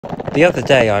The other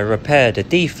day I repaired a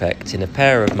defect in a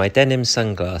pair of my denim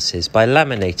sunglasses by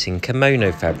laminating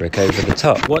kimono fabric over the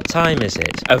top. What time is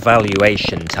it?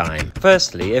 Evaluation time.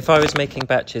 Firstly, if I was making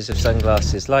batches of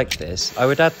sunglasses like this, I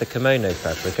would add the kimono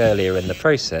fabric earlier in the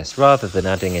process rather than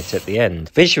adding it at the end.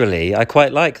 Visually, I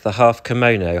quite like the half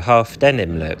kimono, half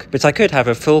denim look, but I could have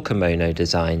a full kimono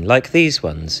design like these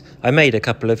ones I made a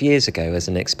couple of years ago as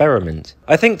an experiment.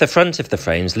 I think the front of the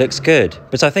frames looks good,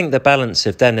 but I think the balance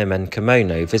of denim and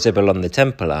kimono visible on the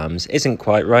temple arms isn't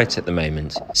quite right at the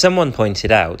moment. Someone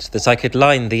pointed out that I could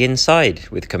line the inside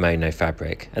with kimono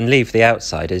fabric and leave the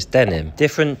outside as denim.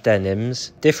 Different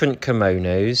denims, different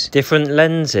kimonos, different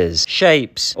lenses,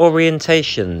 shapes,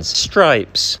 orientations,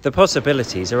 stripes. The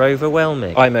possibilities are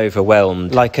overwhelming. I'm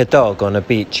overwhelmed like a dog on a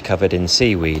beach covered in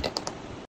seaweed.